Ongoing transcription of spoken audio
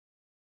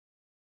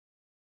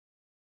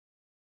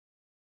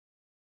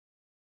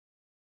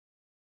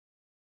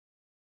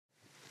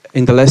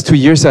In the last 2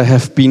 years, I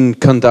have been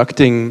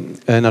conducting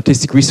an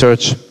artistic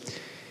research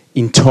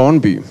in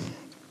Tornby.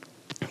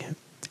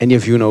 Any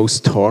of you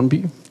knows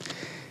Tornby?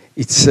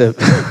 It's a,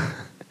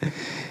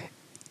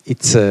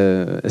 it's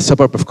a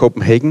suburb of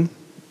Copenhagen,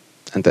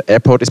 and the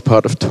airport is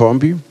part of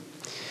Tornby.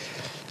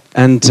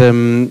 And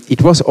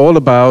it was all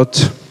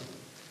about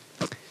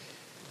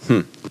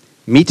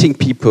meeting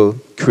people,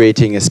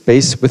 creating a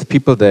space with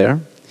people there.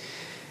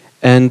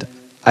 And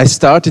I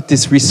started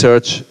this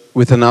research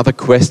with another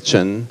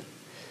question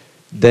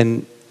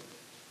than,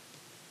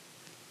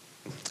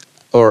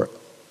 or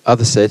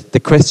others said, the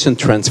question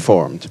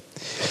transformed.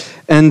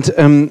 And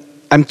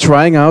I'm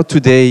trying out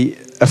today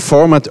a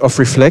format of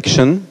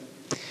reflection,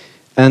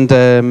 and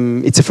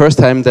it's the first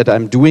time that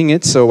I'm doing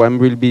it, so I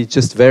will be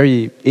just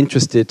very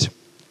interested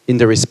in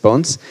the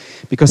response,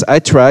 because I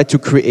try to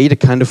create a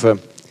kind of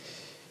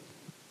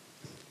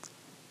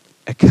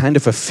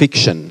a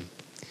fiction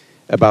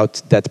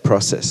about that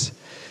process.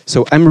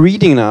 So I'm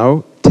reading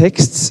now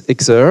texts,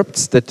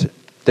 excerpts that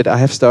I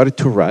have started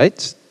to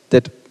write,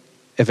 that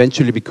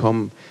eventually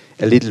become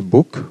a little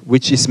book,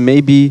 which is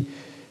maybe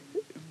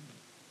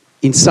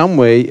in some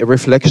way a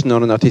reflection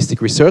on an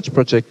artistic research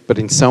project, but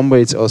in some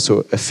way it's also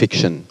a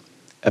fiction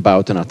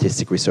about an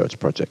artistic research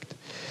project.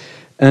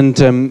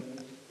 And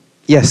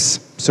yes,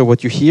 so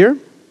what you hear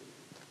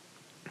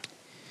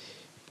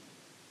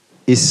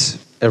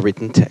is a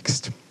written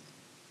text.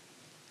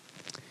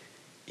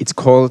 It's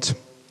called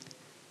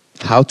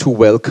How to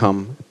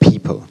Welcome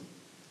People.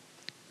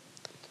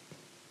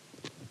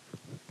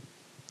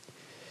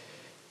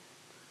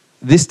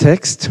 This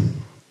text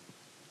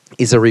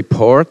is a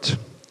report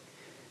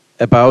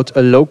about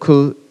a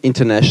local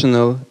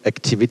international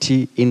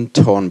activity in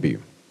Tornby,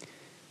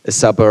 a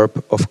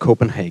suburb of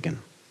Copenhagen.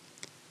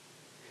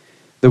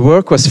 The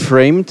work was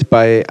framed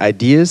by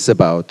ideas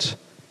about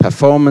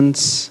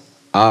performance,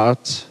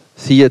 art,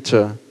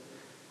 theater,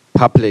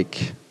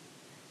 public,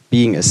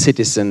 being a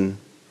citizen,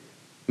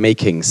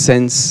 making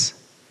sense,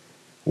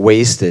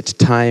 wasted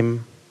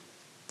time.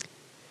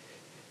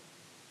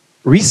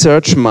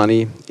 Research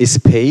money is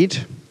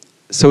paid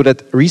so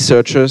that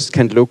researchers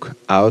can look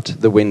out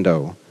the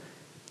window.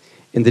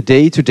 In the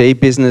day-to-day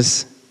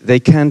business, they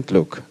can't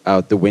look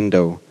out the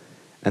window,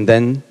 and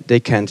then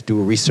they can't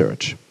do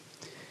research.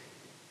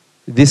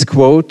 This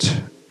quote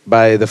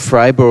by the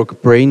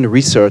Freiburg brain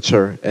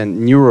researcher and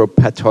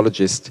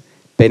neuropathologist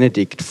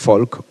Benedikt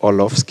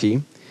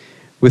Volk-Orlowski,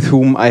 with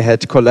whom I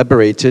had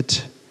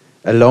collaborated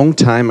a long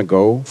time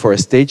ago for a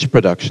stage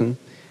production,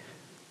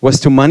 was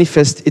to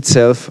manifest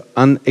itself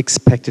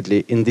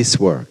unexpectedly in this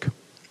work.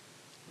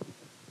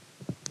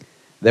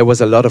 There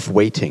was a lot of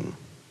waiting.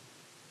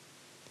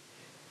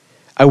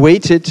 I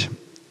waited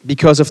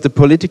because of the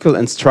political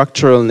and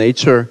structural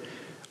nature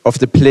of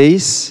the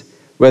place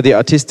where the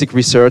artistic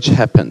research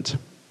happened.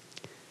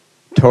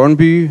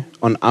 Tornby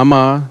on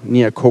Amager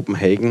near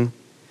Copenhagen,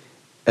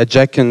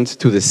 adjacent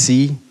to the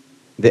sea,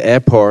 the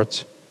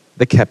airport,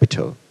 the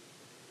capital.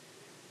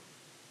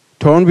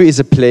 Tornby is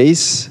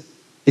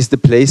the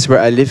place where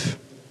I live.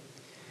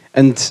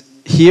 And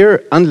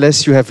here,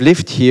 unless you have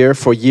lived here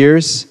for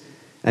years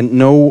and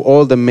know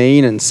all the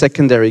main and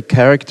secondary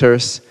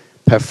characters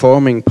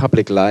performing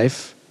public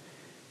life,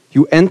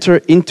 you enter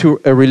into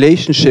a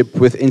relationship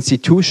with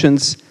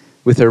institutions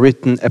with a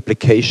written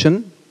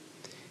application,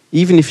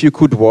 even if you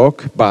could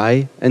walk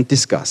by and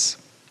discuss.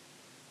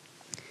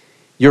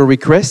 Your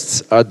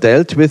requests are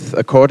dealt with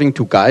according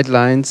to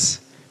guidelines,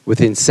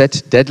 within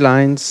set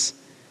deadlines.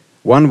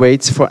 One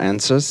waits for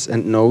answers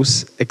and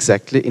knows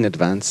exactly in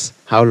advance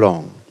how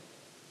long.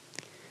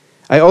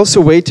 I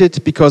also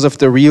waited because of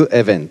the real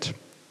event,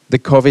 the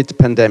COVID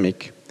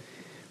pandemic,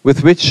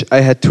 with which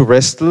I had to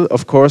wrestle,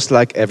 of course,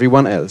 like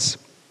everyone else.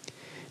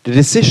 The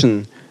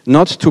decision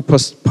not to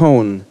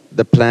postpone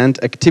the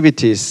planned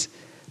activities,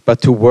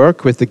 but to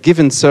work with the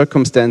given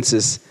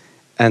circumstances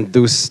and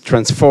thus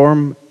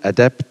transform,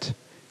 adapt,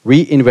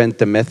 reinvent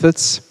the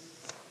methods,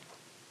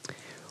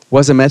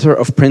 was a matter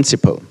of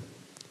principle.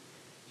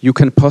 You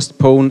can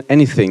postpone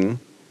anything,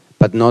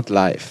 but not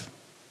life.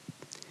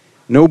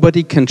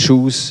 Nobody can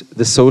choose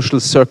the social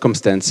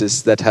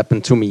circumstances that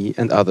happen to me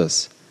and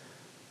others.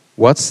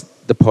 What's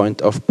the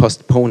point of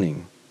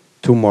postponing?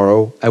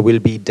 Tomorrow I will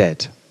be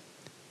dead.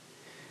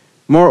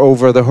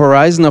 Moreover, the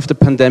horizon of the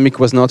pandemic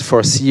was not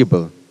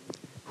foreseeable.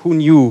 Who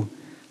knew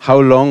how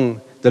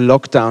long the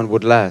lockdown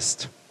would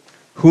last?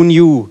 Who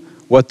knew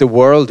what the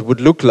world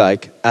would look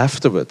like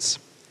afterwards?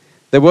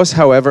 There was,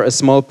 however, a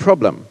small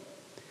problem.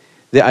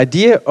 The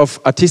idea of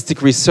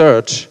artistic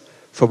research,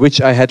 for which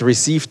I had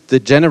received the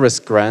generous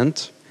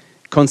grant,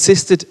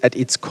 consisted at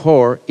its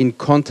core in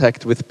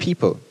contact with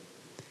people.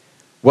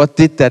 What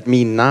did that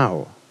mean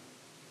now?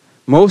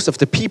 Most of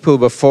the people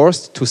were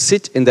forced to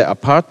sit in their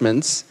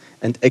apartments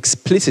and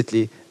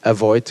explicitly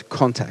avoid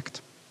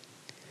contact.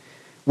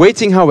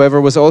 Waiting,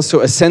 however, was also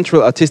a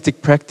central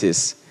artistic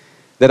practice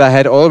that I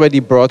had already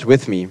brought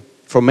with me.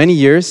 For many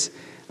years,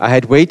 I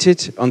had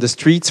waited on the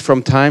streets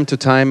from time to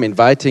time,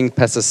 inviting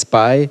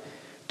passers-by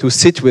to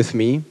sit with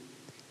me.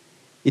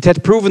 It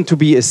had proven to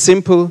be a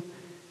simple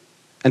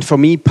and for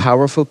me,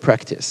 powerful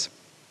practice.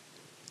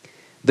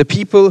 The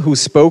people who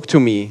spoke to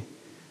me,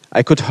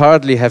 I could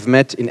hardly have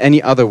met in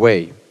any other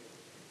way.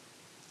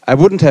 I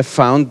wouldn't have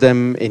found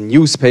them in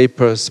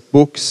newspapers,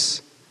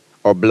 books,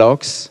 or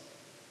blogs.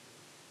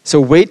 So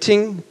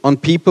waiting on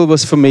people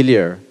was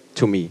familiar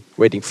to me,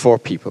 waiting for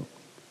people.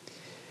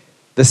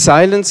 The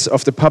silence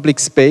of the public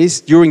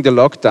space during the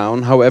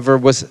lockdown, however,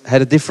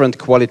 had a different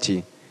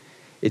quality.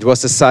 It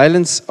was the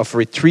silence of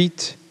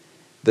retreat,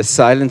 the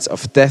silence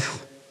of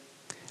death.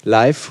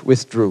 Life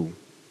withdrew.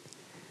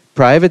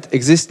 Private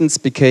existence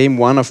became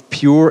one of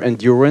pure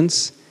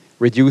endurance,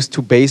 reduced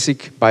to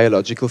basic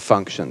biological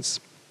functions.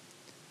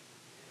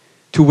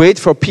 To wait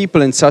for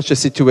people in such a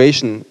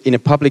situation in a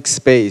public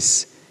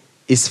space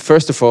is,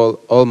 first of all,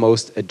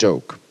 almost a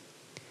joke.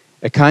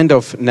 A kind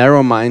of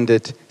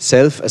narrow-minded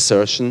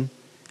self-assertion,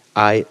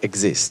 I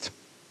exist.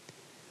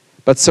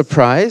 But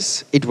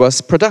surprise, it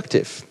was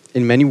productive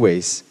in many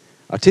ways,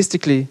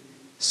 artistically,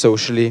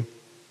 socially,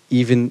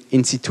 even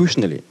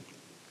institutionally.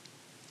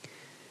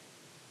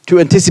 To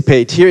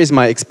anticipate, here is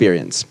my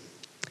experience.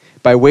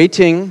 By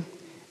waiting,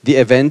 the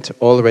event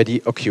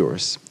already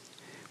occurs.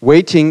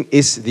 Waiting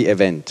is the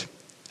event,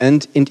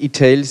 and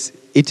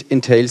it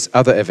entails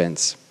other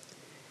events.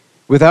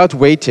 Without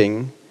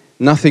waiting,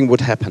 nothing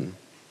would happen.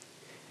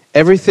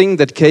 Everything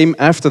that came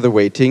after the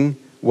waiting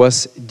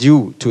was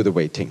due to the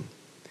waiting.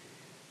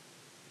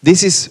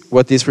 This is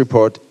what this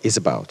report is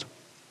about.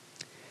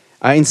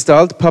 I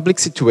installed public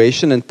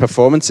situation and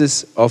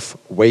performances of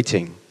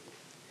waiting.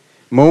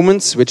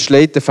 Moments which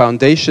laid the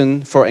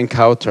foundation for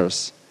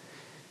encounters.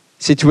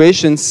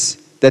 Situations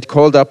that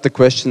called up the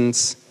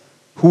questions,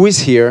 who is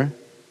here?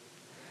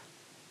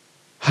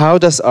 How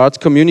does art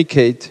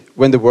communicate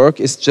when the work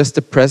is just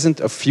the present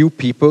of few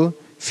people,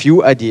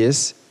 few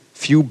ideas,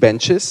 few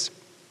benches?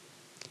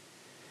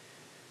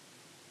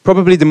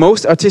 Probably the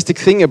most artistic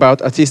thing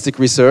about artistic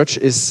research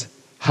is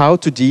how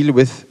to deal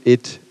with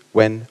it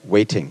when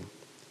waiting,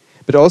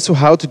 but also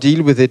how to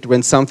deal with it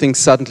when something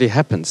suddenly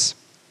happens.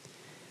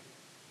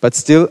 But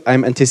still,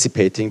 I'm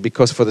anticipating,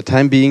 because for the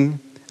time being,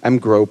 I'm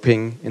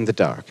groping in the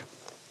dark.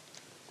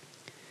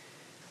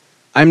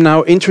 I'm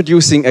now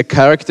introducing a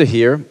character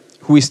here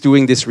who is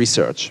doing this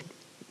research.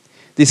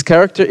 This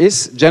character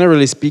is,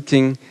 generally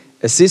speaking,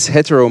 a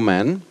cis-hetero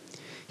man.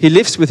 He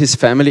lives with his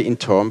family in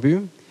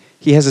Tornby.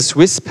 He has a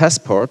Swiss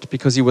passport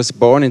because he was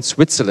born in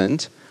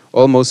Switzerland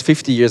almost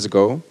 50 years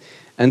ago,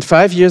 and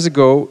 5 years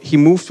ago he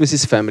moved with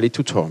his family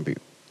to Tornby.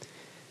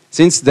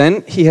 Since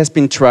then, he has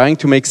been trying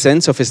to make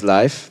sense of his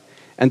life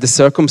and the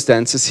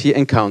circumstances he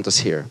encounters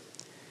here.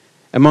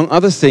 Among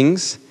other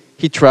things,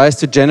 he tries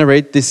to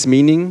generate this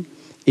meaning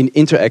in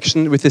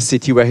interaction with the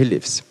city where he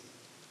lives.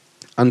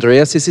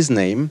 Andreas is his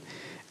name,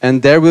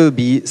 and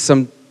Andreas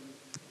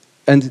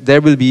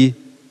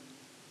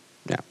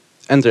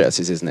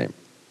is his name.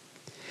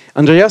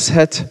 Andreas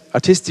had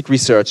artistic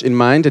research in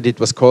mind, and it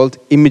was called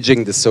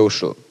Imaging the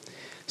Social.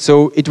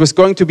 So it was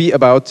going to be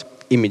about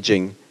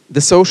imaging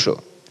the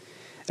social,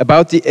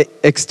 about the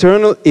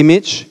external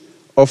image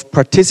of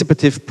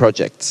participative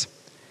projects,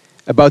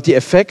 about the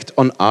effect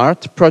on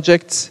art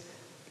projects.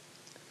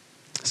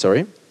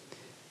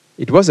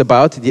 It was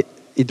about the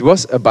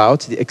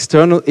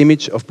external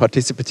image of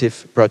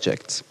participative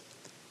projects,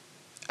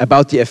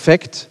 about the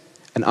effect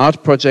an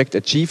art project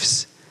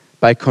achieves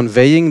by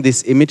conveying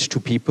this image to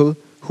people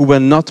who were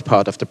not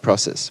part of the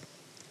process.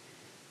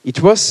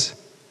 It was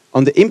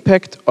on the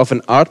impact of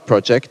an art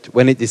project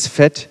when it is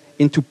fed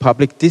into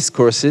public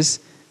discourses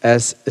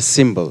as a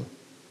symbol.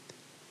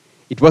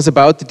 It was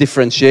about the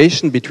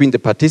differentiation between the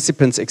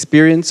participants'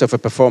 experience of a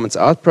performance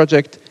art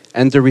project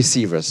and the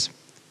receivers.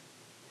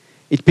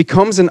 It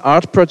becomes an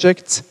art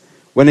project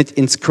when it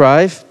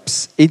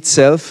inscribes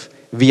itself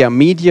via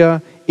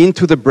media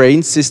into the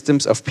brain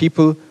systems of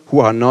people who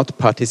are not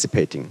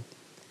participating.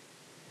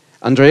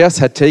 Andreas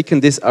had taken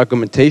this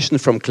argumentation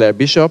from Claire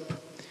Bishop,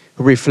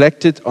 who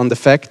reflected on the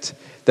fact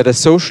that a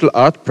social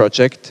art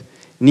project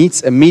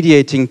needs a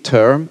mediating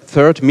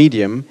third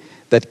medium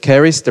that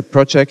carries the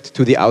project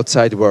to the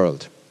outside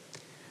world.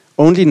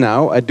 Only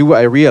now do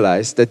I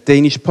realize that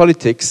Danish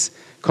politics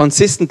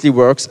consistently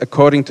works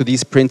according to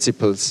these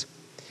principles.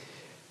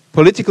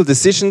 Political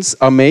decisions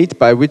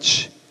by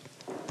which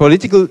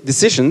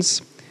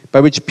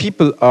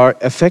people are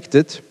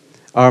affected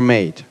are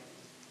made.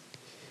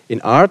 In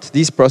art,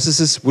 these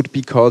processes would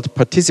be called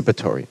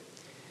participatory.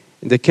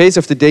 In the case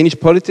of the Danish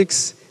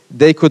politics,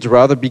 they could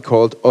rather be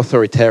called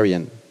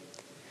authoritarian.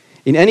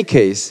 In any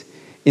case,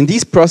 in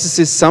these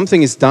processes,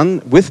 something is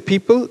done with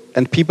people,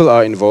 and people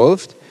are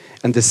involved,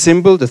 and the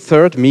symbol, the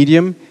third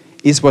medium,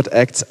 is what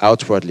acts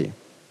outwardly.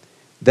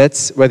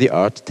 That's where the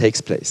art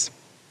takes place.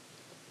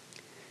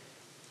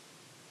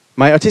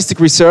 My artistic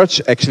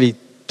research actually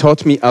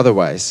taught me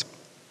otherwise.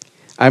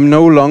 I'm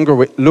no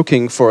longer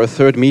looking for a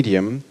third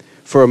medium,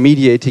 for a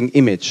mediating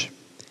image,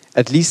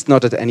 at least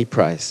not at any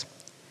price.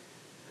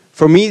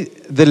 For me,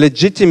 the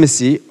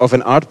legitimacy of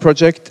an art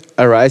project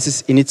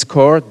arises in its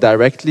core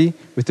directly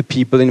with the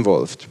people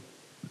involved.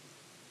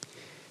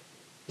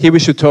 Here we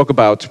should talk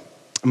about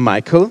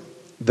Michael,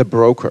 the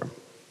broker.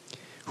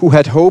 who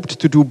had hoped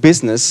to do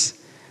business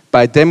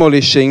by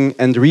demolishing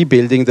and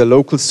rebuilding the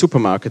local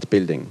supermarket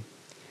building.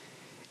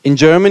 In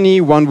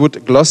Germany, one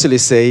would glossally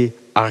say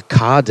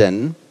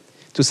Arkaden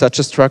to such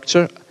a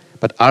structure,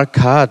 but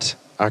arcade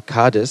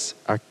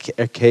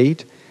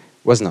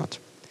was not.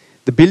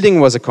 The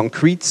building was a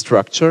concrete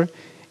structure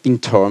in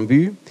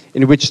Tornby,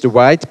 in which the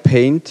white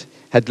paint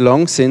had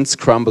long since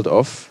crumbled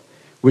off,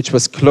 which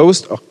was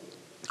closed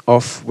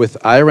off with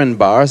iron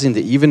bars in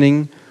the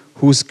evening,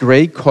 whose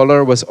grey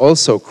color was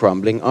also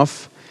crumbling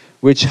off,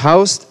 which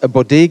housed a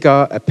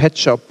bodega, a pet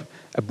shop,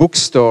 a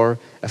bookstore,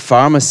 a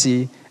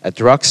pharmacy, a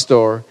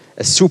drugstore,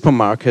 a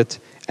supermarket,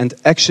 and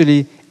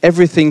actually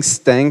everything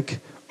stank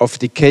of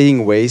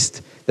decaying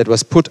waste that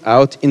was put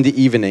out in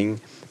the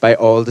evening by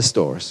all the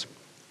stores.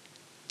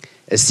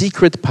 A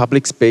secret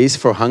public space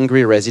for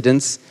hungry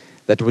residents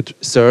that would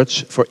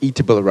search for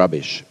eatable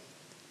rubbish.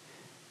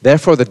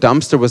 Therefore, the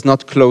dumpster was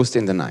not closed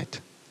in the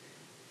night.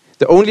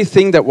 The only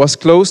thing that was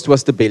closed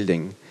was the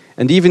building,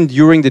 and even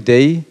during the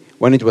day,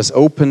 when it was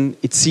open,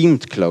 it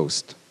seemed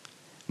closed.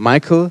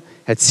 Michael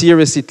had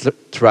seriously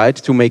tried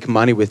to make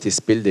money with this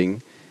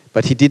building,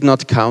 but he did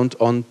not count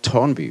on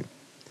Tornby.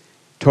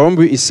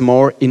 Tornby is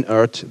more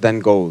inert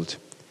than gold.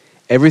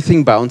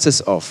 Everything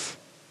bounces off.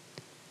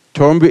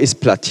 Tornby is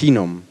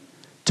platinum.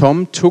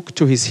 Tom took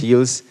to his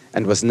heels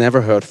and was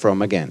never heard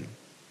from again.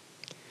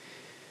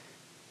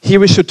 Here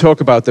we should talk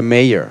about the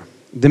mayor.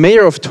 The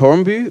mayor of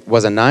Tornby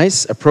was a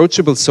nice,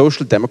 approachable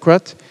social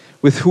democrat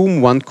with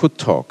whom one could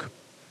talk.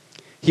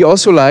 He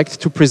also liked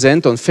to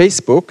present on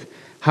Facebook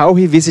how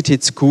he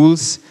visited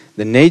schools,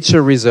 the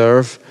nature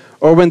reserve,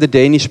 or when the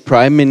Danish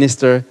prime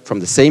minister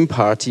from the same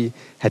party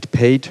had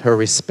paid her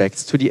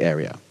respects to the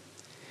area.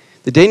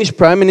 The Danish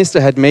prime minister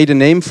had made a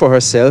name for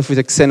herself with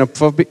a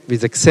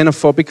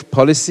xenophobic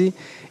policy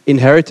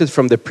inherited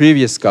from the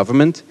previous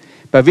government,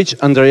 by which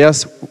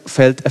Andreas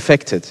felt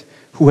affected,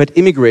 who had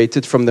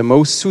immigrated from the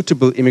most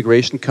suitable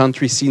immigration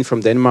country seen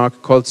from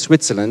Denmark, called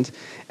Switzerland,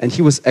 and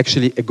he was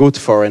actually a good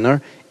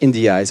foreigner in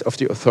the eyes of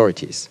the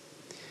authorities.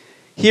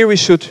 Here we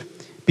should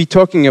be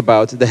talking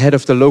about the head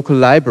of the local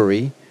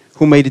library,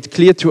 who made it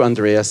clear to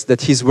Andreas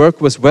that his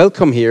work was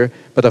welcome here,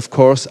 but of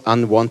course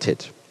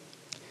unwanted.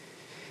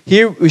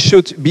 Here we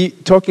should be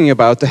talking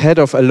about the head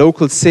of a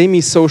local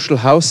semi-social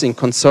housing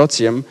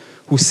consortium,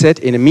 who said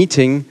in a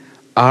meeting,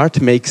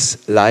 "Art makes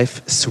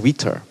life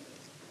sweeter."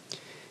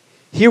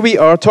 Here we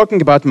are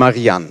talking about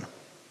Marianne.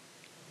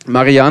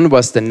 Marianne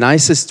was the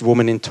nicest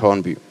woman in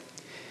Tornby.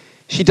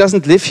 She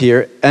doesn't live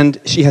here and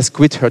she has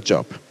quit her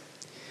job.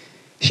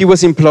 She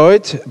was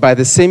employed by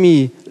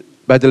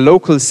the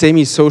local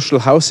semi-social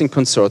housing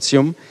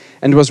consortium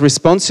and was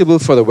responsible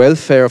for the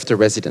welfare of the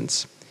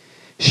residents.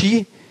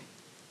 She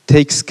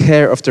takes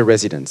care of the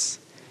residents.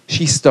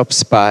 She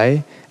stops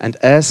by and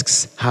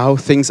asks how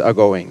things are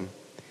going.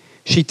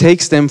 She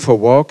takes them for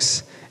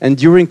walks, and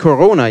during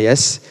Corona,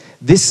 yes,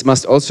 this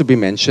must also be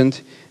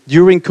mentioned,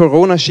 during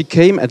Corona she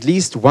came at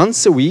least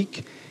once a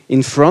week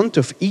in front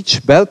of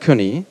each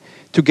balcony,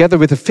 together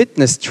with a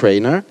fitness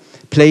trainer,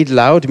 played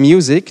loud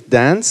music,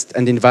 danced,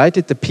 and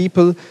invited the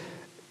people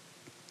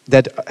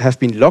that have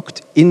been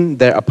locked in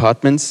their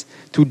apartments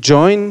to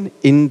join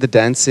in the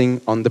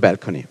dancing on the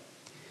balcony.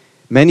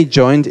 Many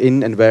joined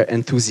in and were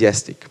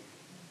enthusiastic.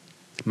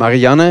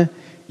 Marianne,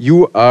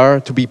 you are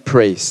to be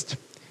praised.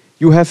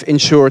 You have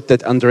ensured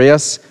that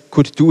Andreas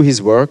could do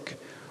his work,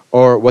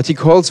 or what he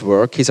calls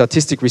work, his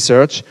artistic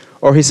research,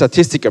 or his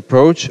artistic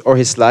approach, or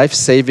his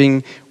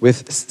life-saving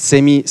with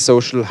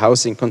semi-social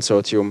housing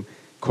consortium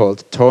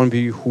called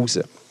Tornby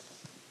Huse.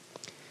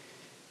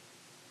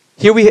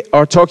 Here we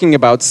are talking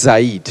about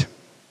Said.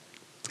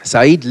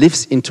 Said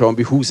lives in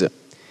Tornby Huse.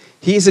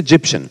 He is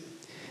Egyptian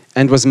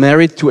and was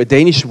married to a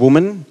Danish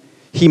woman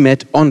he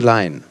met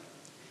online.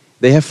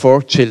 They have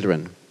 4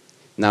 children.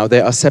 Now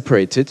they are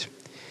separated.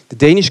 The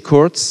Danish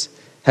courts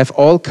have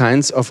all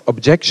kinds of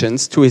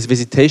objections to his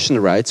visitation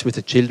rights with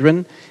the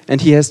children,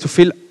 and he has to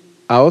fill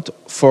out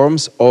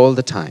forms all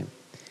the time.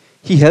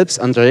 He helps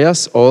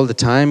Andreas all the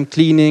time,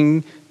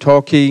 cleaning,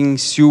 talking,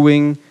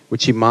 sewing,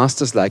 which he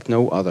masters like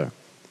no other.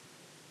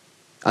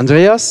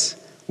 Andreas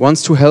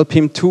wants to help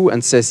him too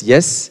and says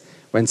yes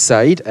when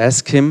Said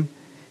asks him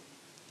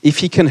if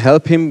he can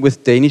help him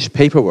with Danish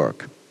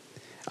paperwork.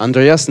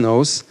 Andreas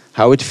knows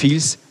how it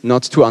feels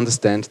not to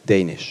understand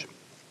Danish.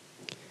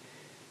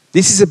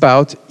 This is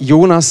about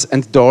Jonas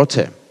and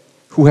Dorte,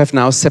 who have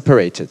now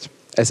separated,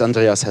 as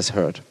Andreas has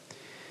heard.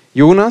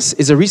 Jonas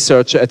is a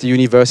researcher at the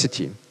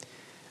university.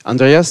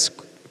 Andreas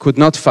could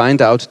not find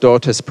out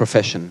Dorte's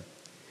profession.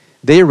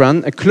 They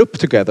run a club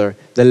together,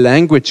 the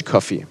Language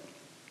Coffee,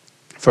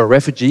 for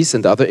refugees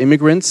and other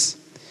immigrants,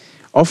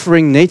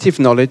 offering native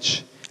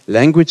knowledge,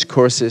 language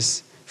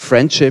courses,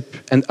 friendship,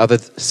 and other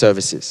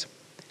services.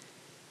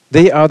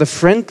 They are the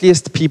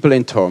friendliest people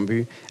in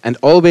Tornby and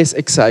always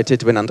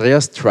excited when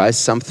Andreas tries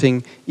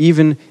something,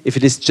 even if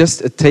it is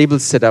just a table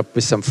set up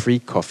with some free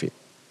coffee.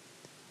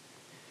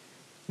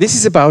 This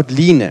is about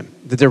Line,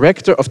 the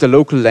director of the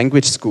local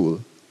language school.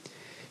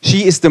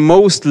 She is the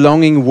most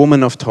longing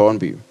woman of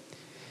Tornby.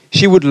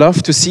 She would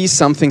love to see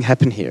something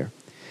happen here.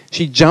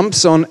 She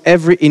jumps on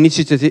every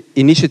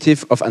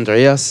initiative of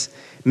Andreas,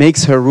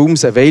 makes her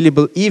rooms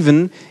available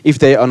even if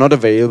they are not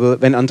available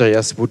when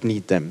Andreas would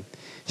need them.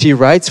 She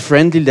writes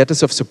friendly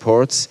letters of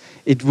support.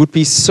 It would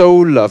be so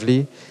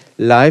lovely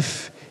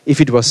life if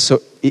it was so.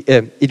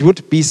 It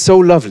would be so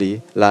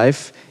lovely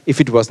life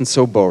if it wasn't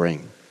so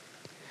boring.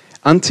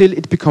 Until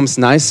it becomes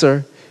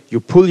nicer, you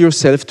pull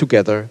yourself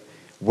together,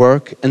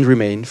 work and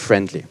remain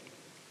friendly.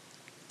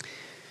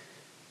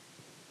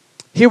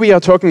 Here we are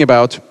talking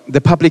about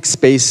the public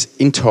space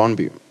in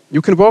Tornby.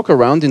 You can walk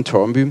around in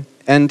Tornby,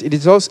 and it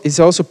is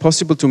also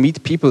possible to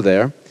meet people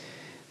there.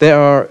 There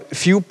are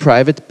few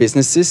private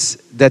businesses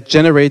that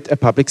generate a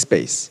public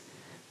space.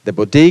 The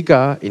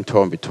Bodega in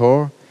Tornby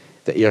Tor,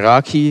 the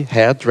Iraqi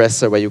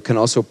hairdresser where you can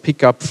also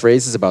pick up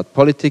phrases about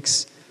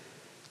politics,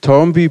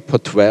 Tornby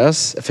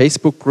Potoirs, a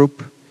Facebook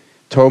group,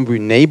 Tornby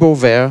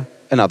Neighborware,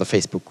 another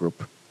Facebook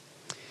group.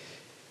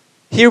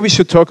 Here we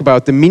should talk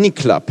about the mini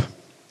club.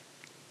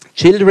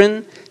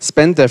 Children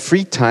spend their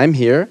free time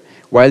here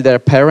while their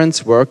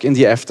parents work in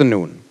the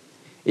afternoon.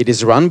 It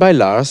is run by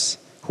Lars,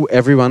 who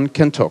everyone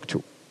can talk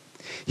to.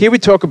 Here we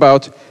talk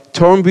about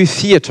Tornby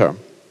Theatre,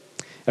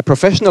 a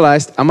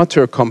professionalized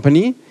amateur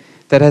company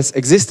that has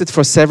existed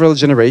for several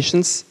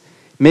generations,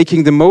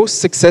 making the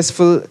most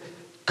successful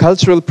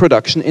cultural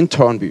production in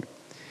Tornby.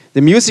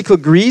 The musical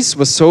Grease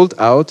was sold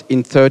out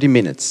in 30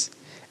 minutes,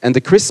 and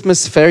the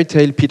Christmas fairy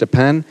tale Peter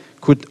Pan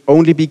could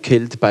only be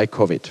killed by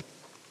COVID.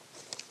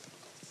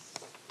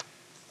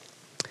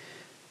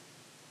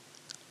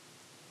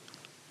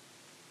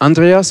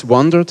 Andreas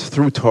wandered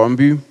through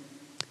Tornby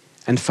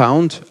and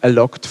found a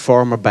locked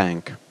former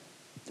bank,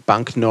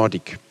 Bank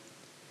Nordic.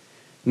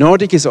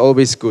 Nordic is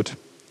always good,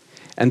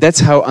 and that's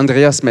how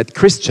Andreas met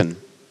Christian.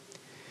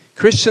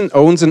 Christian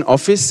owns an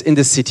office in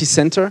the city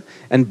center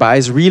and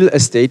buys real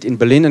estate in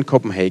Berlin and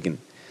Copenhagen,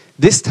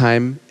 this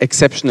time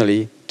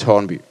exceptionally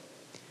Tornby.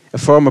 A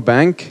former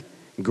bank,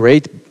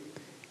 great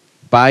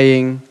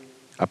buying,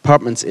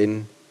 apartments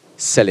in,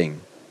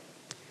 selling.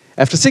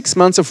 After 6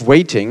 months of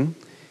waiting,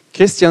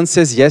 Christian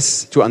says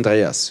yes to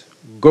Andreas.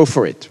 Go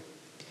for it.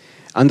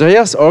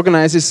 Andreas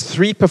organizes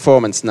 3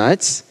 performance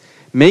nights,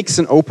 makes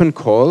an open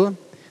call.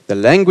 The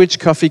language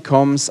coffee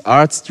comes,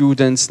 art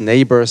students,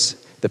 neighbors,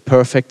 the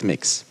perfect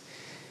mix.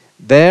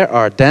 There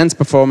are dance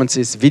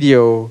performances,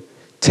 video,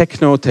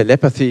 techno,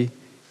 telepathy,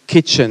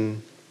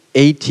 kitchen,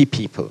 80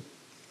 people.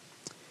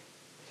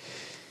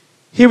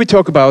 Here we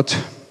talk about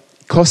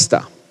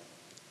Costa.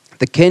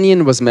 The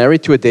Kenyan was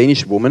married to a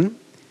Danish woman.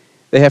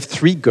 They have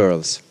 3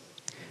 girls.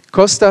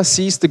 Costa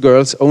sees the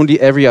girls only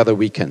every other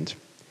weekend.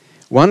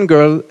 One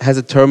girl has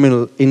a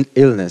terminal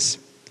illness.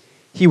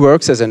 He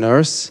works as a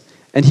nurse,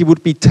 and he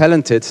would be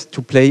talented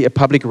to play a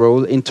public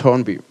role in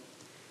Tornby.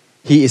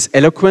 He is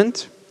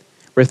eloquent,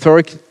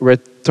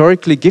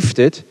 rhetorically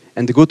gifted,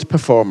 and a good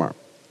performer.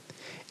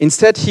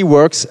 Instead, he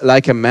works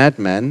like a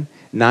madman,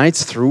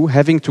 nights through,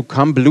 having to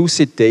come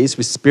lucid days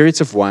with spirits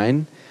of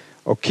wine,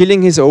 or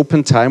killing his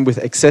open time with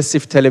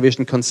excessive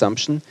television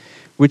consumption,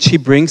 which he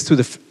brings to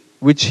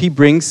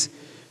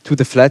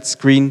the flat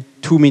screen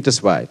 2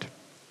 meters wide.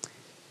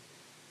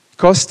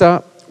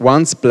 Costa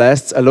once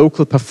blasts a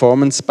local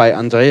performance by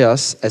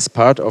Andreas as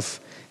part of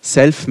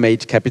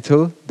Self-Made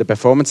Capital, the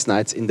performance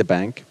nights in the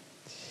bank.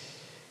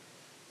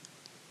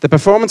 The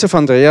performance of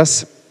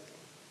Andreas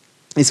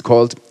is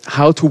called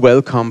How to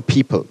Welcome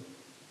People,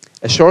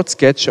 a short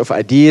sketch of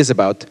ideas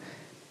about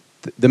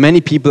the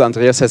many people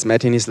Andreas has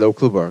met in his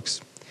local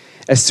works.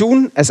 As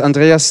soon as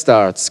Andreas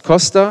starts,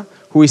 Costa,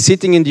 who is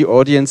sitting in the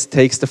audience,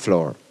 takes the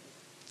floor.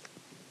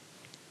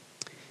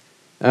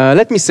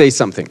 Let me say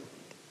something.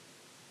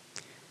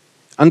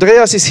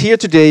 Andreas is here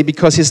today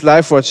because his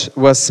life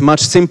was much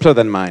simpler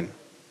than mine.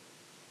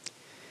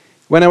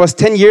 When I was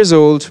 10 years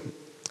old,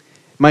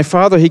 my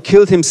father, he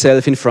killed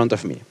himself in front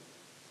of me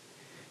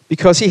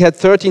because he had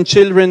 13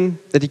 children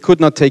that he could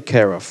not take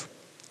care of.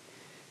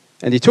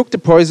 And he took the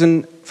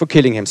poison for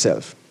killing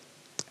himself,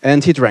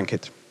 and he drank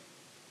it.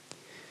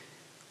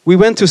 We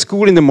went to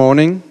school in the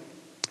morning,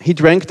 he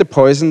drank the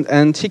poison,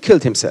 and he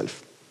killed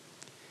himself.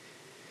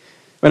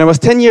 When I was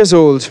 10 years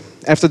old,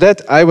 after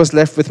that, I was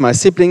left with my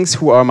siblings,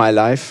 who are my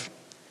life,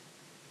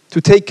 to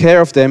take care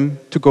of them,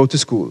 to go to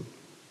school.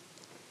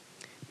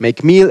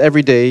 Make meal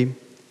every day.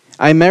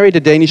 I married a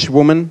Danish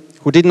woman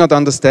who did not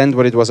understand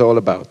what it was all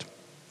about.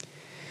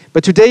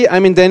 But today,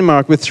 I'm in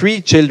Denmark with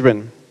 3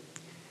 children.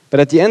 But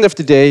at the end of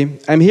the day,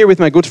 I'm here with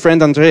my good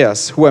friend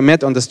Andreas, who I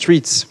met on the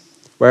streets,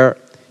 where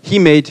he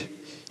made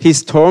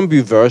his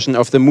Tornby version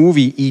of the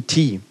movie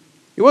E.T.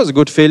 It was a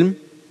good film.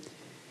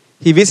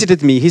 He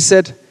visited me. He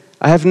said,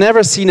 I have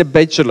never seen a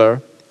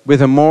bachelor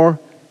with a more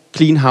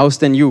clean house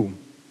than you.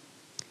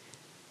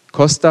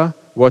 Costa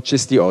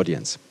watches the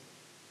audience.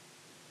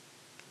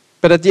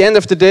 But at the end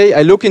of the day,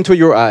 I look into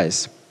your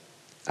eyes.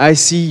 I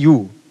see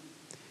you.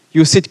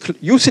 You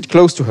sit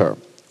close to her.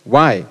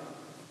 Why?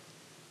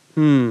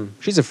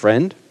 She's a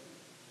friend.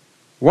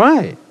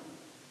 Why?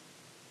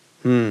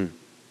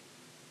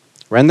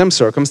 Random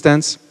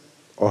circumstance.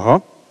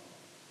 And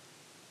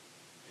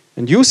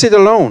you sit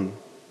alone.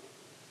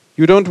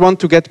 You don't want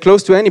to get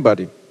close to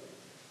anybody.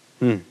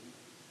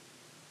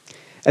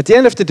 At the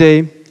end of the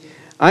day,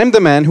 I'm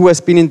the man who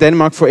has been in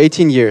Denmark for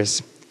 18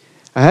 years.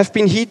 I have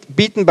been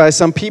beaten by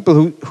some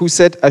people who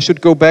said I should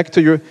go back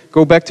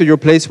to your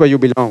place where you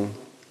belong.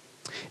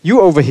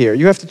 You over here,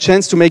 you have the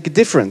chance to make a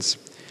difference,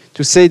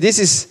 to say this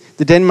is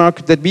the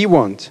Denmark that we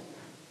want.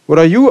 What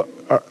are you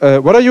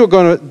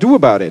going to do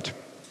about it?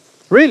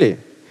 Really?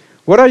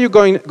 What are you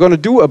going to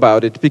do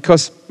about it?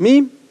 Because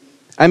me,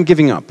 I'm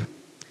giving up.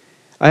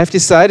 I have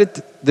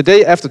decided the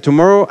day after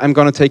tomorrow I'm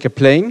going to take a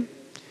plane.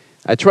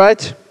 I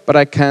tried, but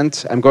I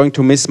can't. I'm going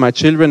to miss my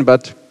children,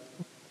 but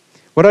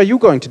what are you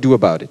going to do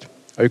about it?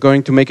 Are you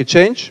going to make a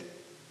change?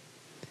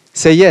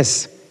 Say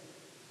yes.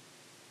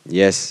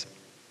 Yes.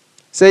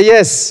 Say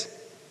yes.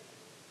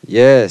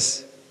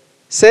 Yes.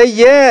 Say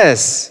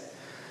yes.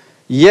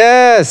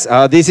 Yes.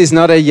 This is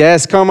not a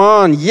yes. Come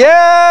on.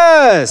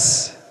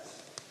 Yes.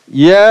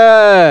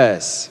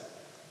 Yes.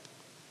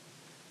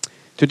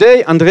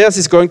 Today, Andreas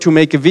is going to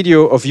make a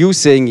video of you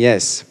saying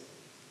yes.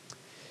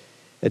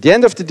 At the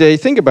end of the day,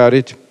 think about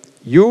it.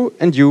 You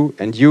and you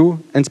and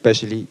you and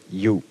especially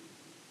you.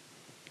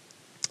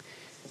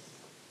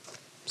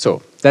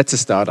 So, that's a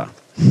starter.